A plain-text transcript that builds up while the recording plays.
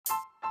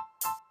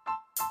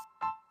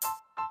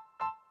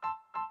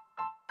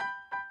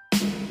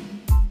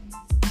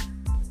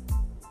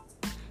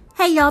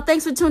Hey y'all,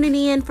 thanks for tuning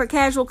in for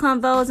Casual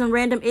Convos and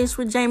Random Ish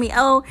with Jamie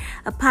O,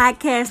 a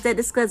podcast that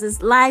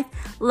discusses life,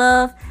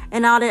 love,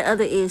 and all that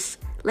other ish.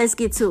 Let's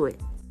get to it.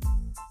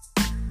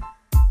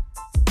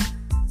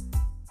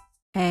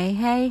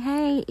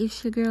 Hey,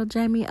 it's your girl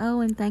Jamie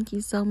O, and thank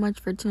you so much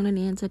for tuning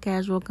in to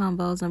Casual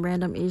Convos and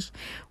Random Ish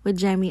with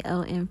Jamie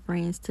O and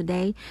friends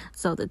today.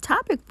 So the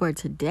topic for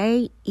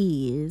today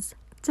is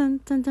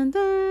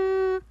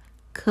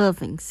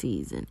cuffing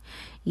season.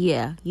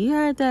 Yeah, you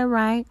heard that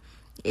right.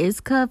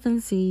 It's cuffing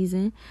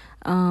season.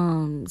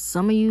 Some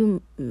of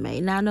you may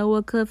not know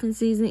what cuffing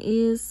season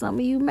is. Some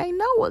of you may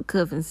know what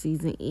cuffing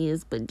season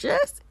is, but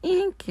just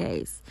in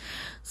case.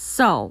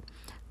 So,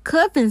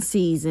 cuffing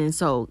season.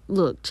 So,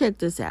 look, check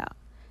this out.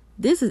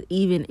 This is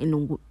even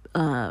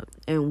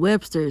in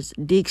Webster's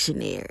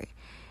dictionary,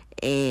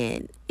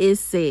 and it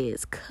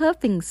says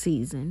cuffing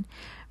season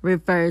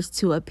refers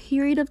to a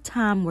period of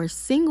time where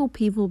single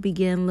people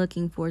begin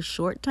looking for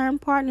short-term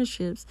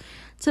partnerships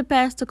to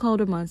pass the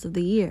colder months of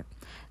the year.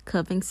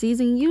 Cuffing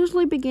season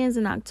usually begins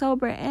in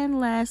October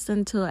and lasts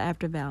until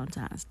after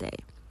Valentine's Day.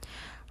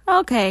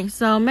 Okay,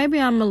 so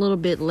maybe I'm a little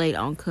bit late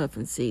on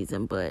cuffing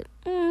season, but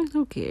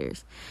who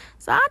cares?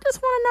 So I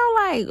just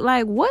want to know,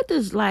 like, what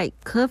does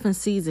cuffing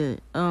season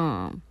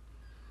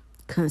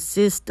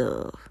consist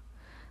of?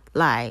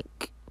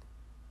 Like,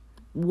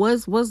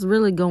 what's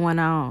really going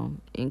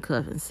on in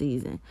cuffing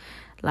season?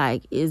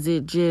 Like, is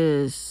it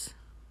just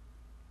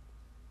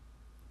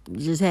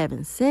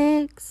having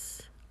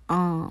sex?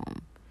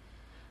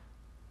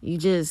 You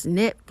just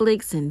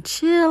Netflix and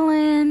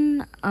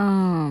chilling?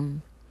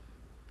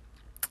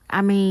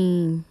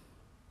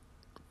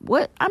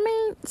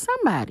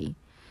 Somebody,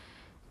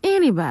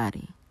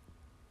 anybody,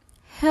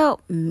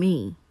 help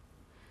me,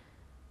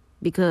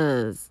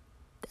 because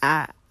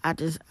I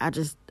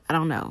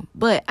don't know.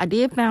 But I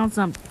did find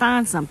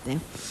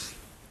something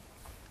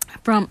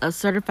from a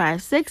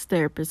certified sex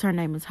therapist. Her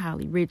name is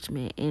Holly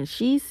Richmond, and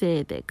she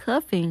said that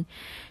cuffing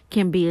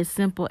can be as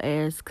simple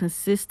as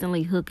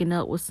consistently hooking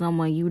up with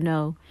someone you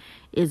know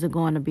isn't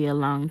going to be a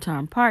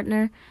long-term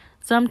partner,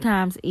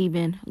 sometimes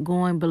even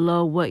going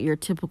below what your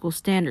typical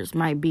standards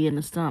might be in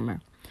the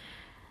summer.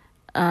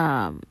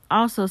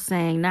 Also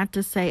saying, not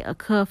to say a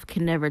cuff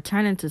can never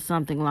turn into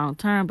something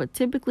long-term, but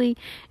typically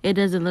it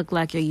doesn't look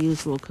like your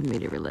usual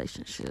committed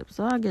relationship.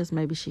 So I guess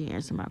maybe she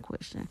answered my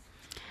question.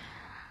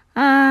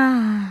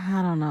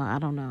 I don't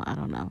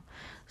know.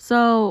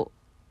 So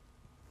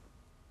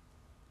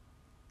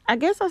I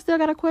guess I still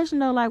got a question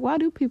though. Like, why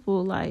do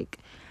people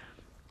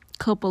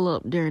couple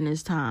up during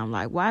this time?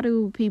 Like, why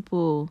do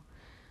people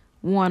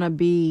want to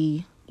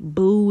be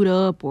booed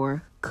up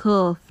or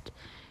cuffed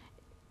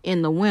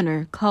in the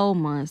winter, cold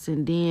months,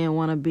 and then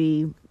want to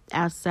be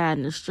outside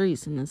in the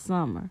streets in the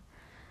summer?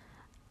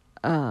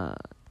 I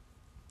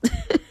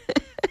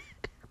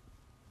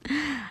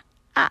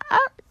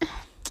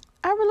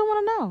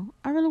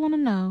really want to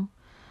know.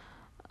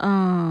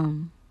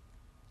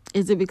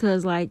 Is it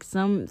because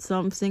some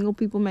single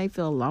people may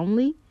feel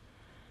lonely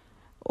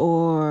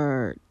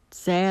or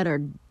sad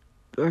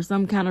or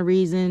some kind of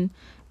reason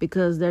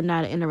because they're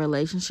not in a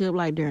relationship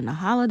during the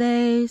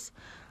holidays?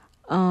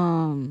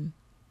 Or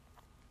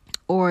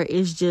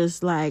it's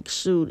just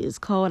shoot, it's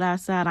cold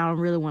outside. I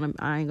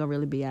ain't gonna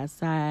really be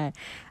outside.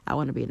 I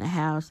want to be in the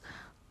house,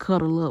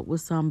 cuddle up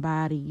with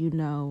somebody,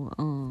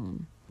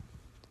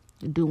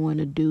 doing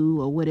a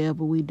do or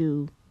whatever we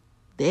do.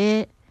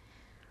 That,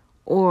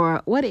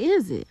 or what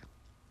is it?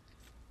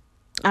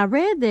 I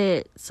read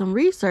that some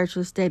research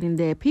was stating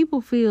that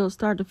people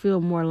start to feel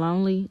more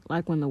lonely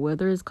when the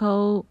weather is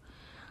cold.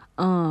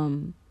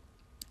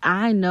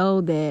 I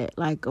know that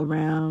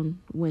around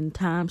when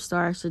time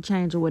starts to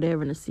change or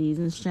whatever and the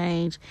seasons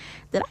change,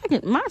 that I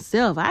can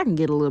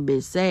get a little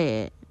bit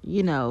sad,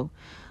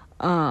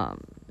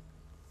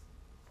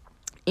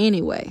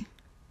 anyway.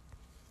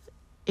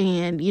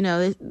 And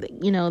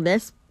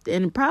that's,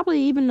 and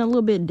probably even a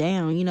little bit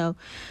down,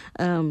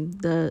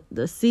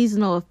 the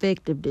seasonal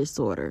affective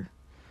disorder,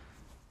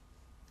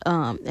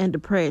 and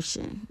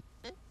depression.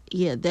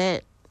 Yeah,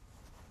 that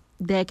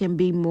can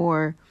be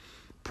more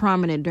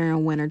prominent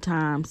during winter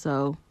time.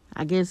 So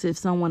I guess if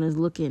someone is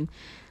looking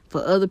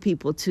for other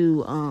people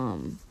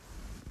to,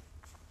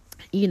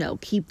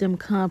 keep them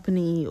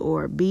company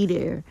or be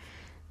there,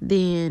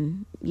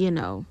 then,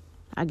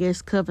 I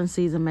guess cuffing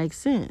season makes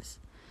sense.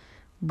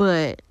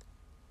 But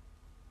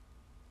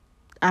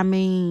are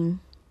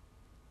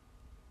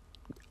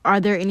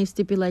there any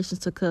stipulations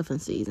to cuffing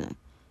season?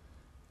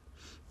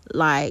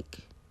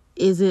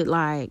 Is it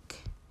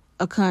like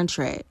a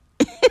contract?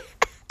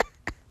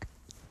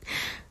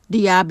 Do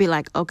y'all be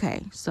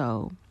okay,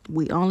 so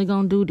we only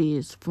gonna do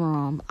this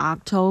from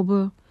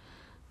October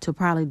to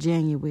probably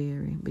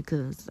January,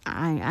 because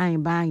I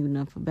ain't buying you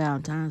nothing for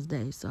Valentine's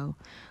Day, so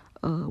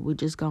we're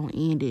just gonna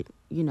end it,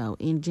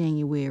 in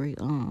January.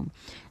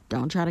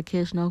 Don't try to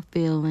catch no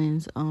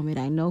feelings. It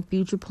ain't no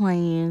future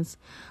plans.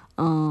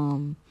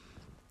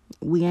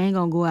 We ain't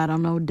gonna go out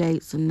on no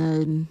dates or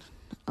nothing.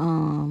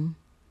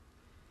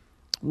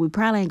 we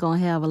probably ain't gonna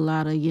have a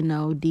lot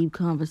of, deep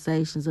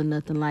conversations or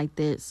nothing like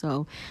that.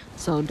 So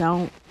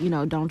don't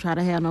try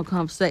to have no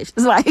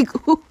conversations like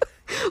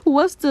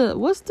what's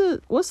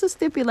the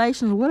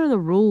stipulations? What are the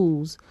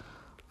rules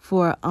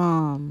for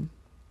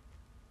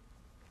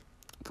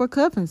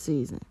cuffing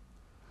season?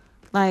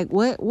 Like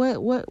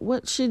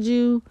what should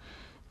you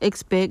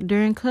expect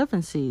during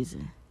cuffing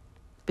season?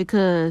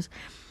 Because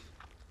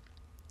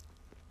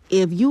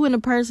if you and the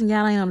person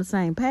y'all ain't on the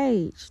same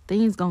page,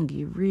 things gonna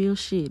get real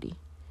shitty.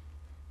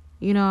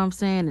 You know what I'm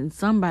saying? And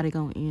somebody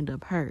gonna end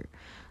up hurt.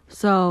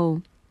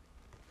 So,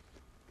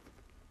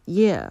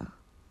 yeah.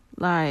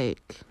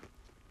 Like,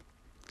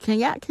 can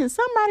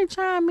somebody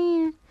chime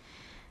in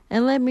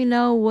and let me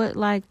know what,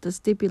 like, the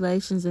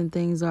stipulations and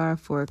things are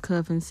for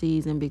cuffing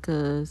season?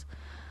 Because,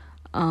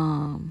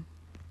 I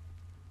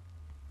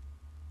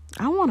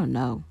want to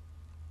know.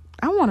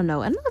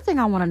 Another thing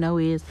I want to know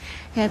is,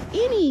 have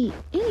any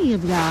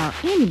of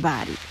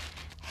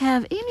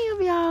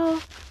y'all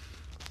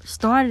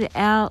started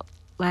out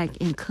like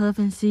in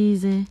cuffing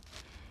season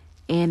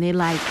and it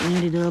like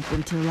ended up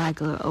into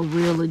like a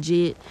real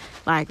legit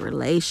like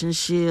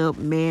relationship,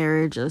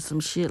 marriage, or some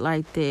shit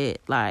like that?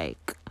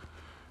 Like,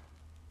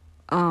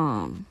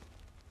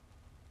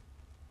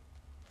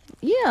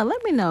 yeah,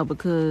 let me know,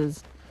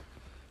 because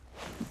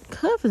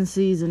cuffing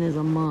season is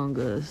among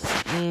us,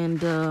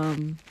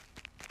 and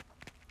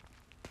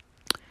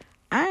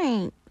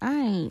I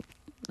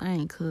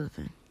ain't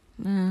cuffing.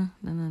 No.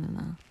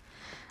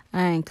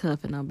 I ain't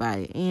cuffing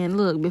nobody. And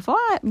look, before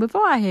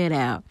I head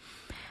out,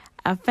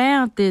 I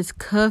found this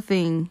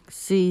cuffing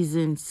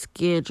season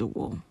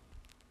schedule,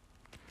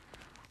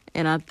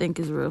 and I think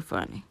it's real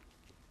funny.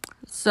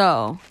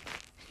 So,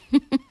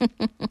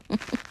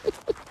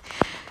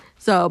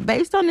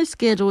 based on this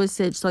schedule, it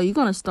said, so you're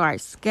going to start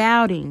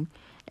scouting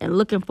and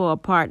looking for a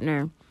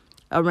partner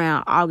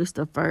around August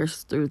the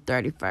 1st through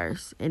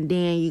 31st. And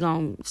then you're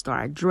going to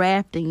start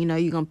drafting.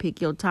 You're going to pick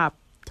your top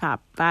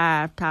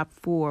 5, top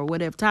 4,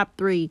 whatever, top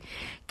 3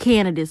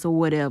 candidates or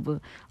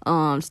whatever,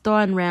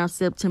 starting around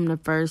September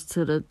the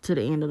 1st to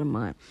the end of the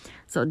month.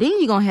 So then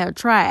you're going to have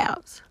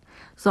tryouts.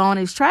 So on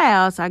these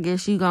tryouts, I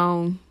guess you're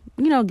going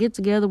to, get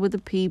together with the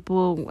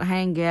people,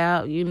 hang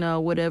out,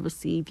 whatever,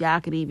 see if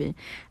y'all could even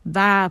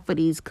vibe for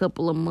these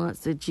couple of months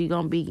that you're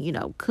going to be,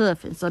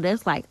 cuffing. So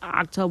that's like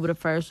October the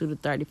 1st through the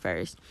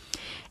 31st.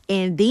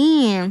 And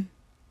then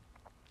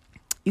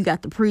you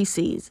got the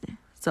preseason.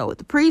 So with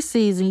the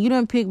preseason, you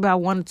done pick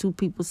about 1 or 2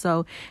 people,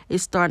 so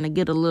it's starting to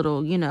get a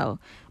little,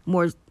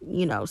 more,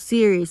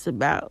 serious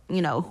about,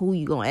 who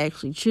you gonna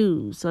actually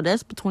choose. So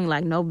that's between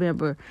like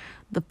November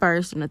the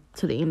 1st and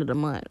to the end of the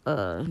month,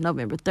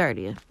 November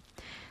 30th.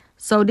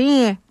 So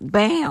then,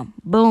 bam,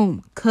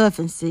 boom,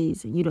 cuffing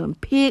season. You done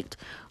picked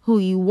who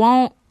you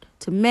want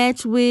to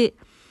match with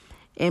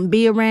and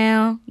be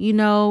around,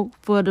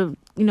 for the,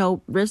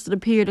 rest of the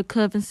period of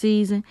cuffing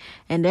season.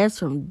 And that's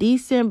from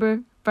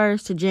December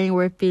 1st to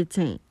January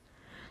 15th.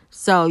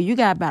 So you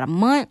got about a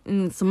month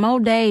and some more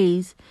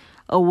days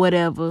or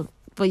whatever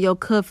for your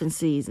cuffing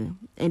season.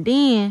 And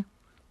then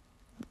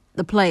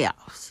the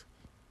playoffs.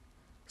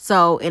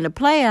 So in the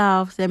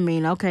playoffs, that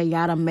means, okay,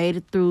 y'all done made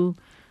it through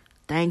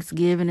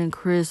Thanksgiving and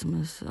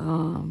Christmas,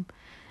 and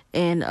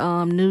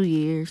New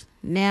Year's.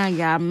 Now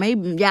y'all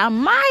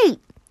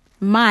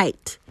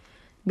might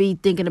be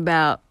thinking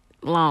about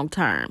long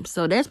term.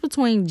 So that's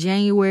between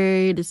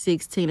January the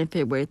 16th and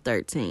February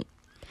 13th.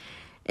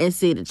 And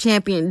see,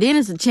 then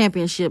it's a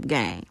championship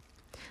game.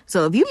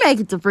 So if you make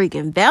it to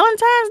freaking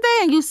Valentine's Day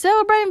and you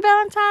celebrating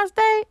Valentine's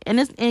Day,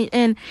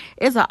 and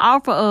it's an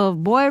offer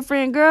of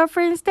boyfriend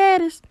girlfriend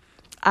status,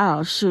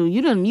 oh shoot,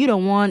 you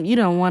don't want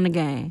the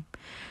game.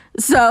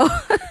 So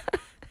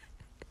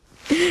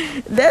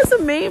that's a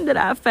meme that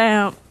I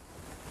found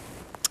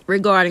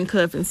regarding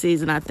cuffing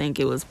season. I think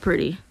it was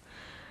pretty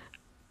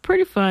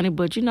funny,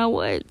 but you know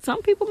what?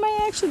 Some people may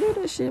actually do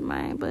this shit,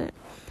 man. But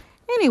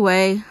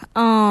anyway,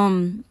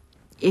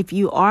 if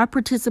you are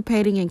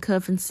participating in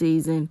cuffing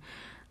season,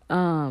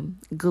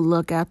 good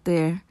luck out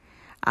there.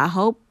 I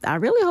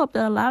really hope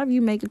that a lot of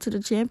you make it to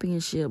the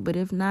championship. But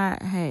if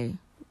not, hey,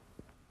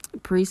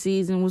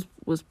 preseason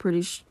was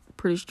pretty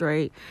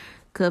straight.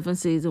 Cuffing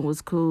season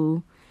was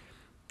cool,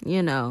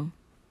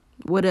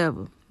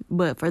 whatever.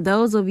 But for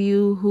those of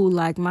you who,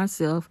 like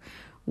myself,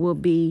 will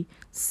be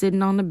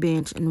sitting on the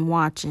bench and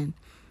watching,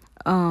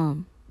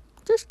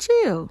 just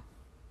chill,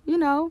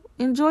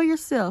 enjoy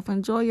yourself,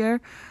 enjoy your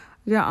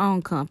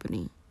own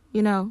company.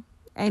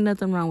 Ain't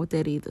nothing wrong with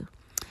that either.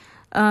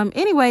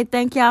 Anyway,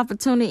 thank y'all for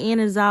tuning in.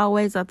 As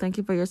always, I thank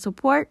you for your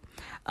support.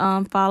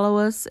 Follow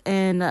us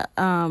and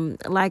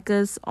like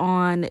us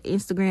on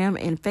Instagram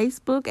and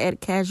Facebook at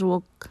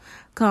Casual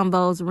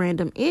Convos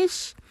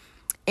Random-ish.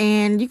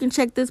 And you can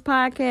check this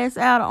podcast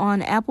out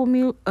on Apple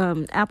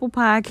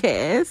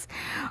Podcasts,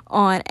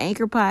 on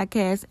Anchor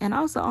Podcasts, and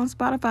also on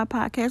Spotify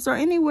Podcasts, or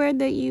anywhere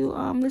that you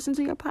listen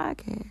to your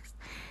podcast.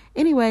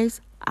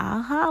 Anyways,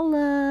 I'll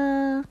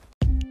holla.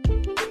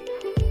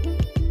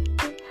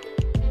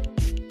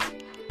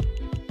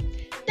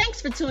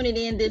 Thanks for tuning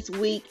in this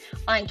week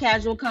on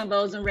Casual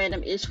Combos and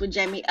Random Ish with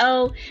Jamie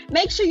O.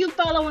 Make sure you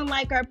follow and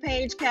like our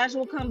page,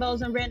 Casual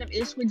Combos and Random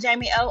Ish with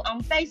Jamie O,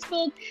 on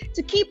Facebook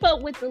to keep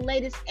up with the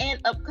latest and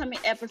upcoming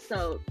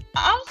episodes.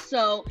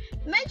 Also,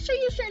 make sure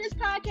you share this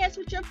podcast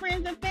with your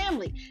friends and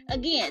family.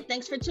 Again,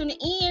 thanks for tuning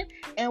in,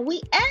 and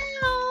we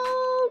out.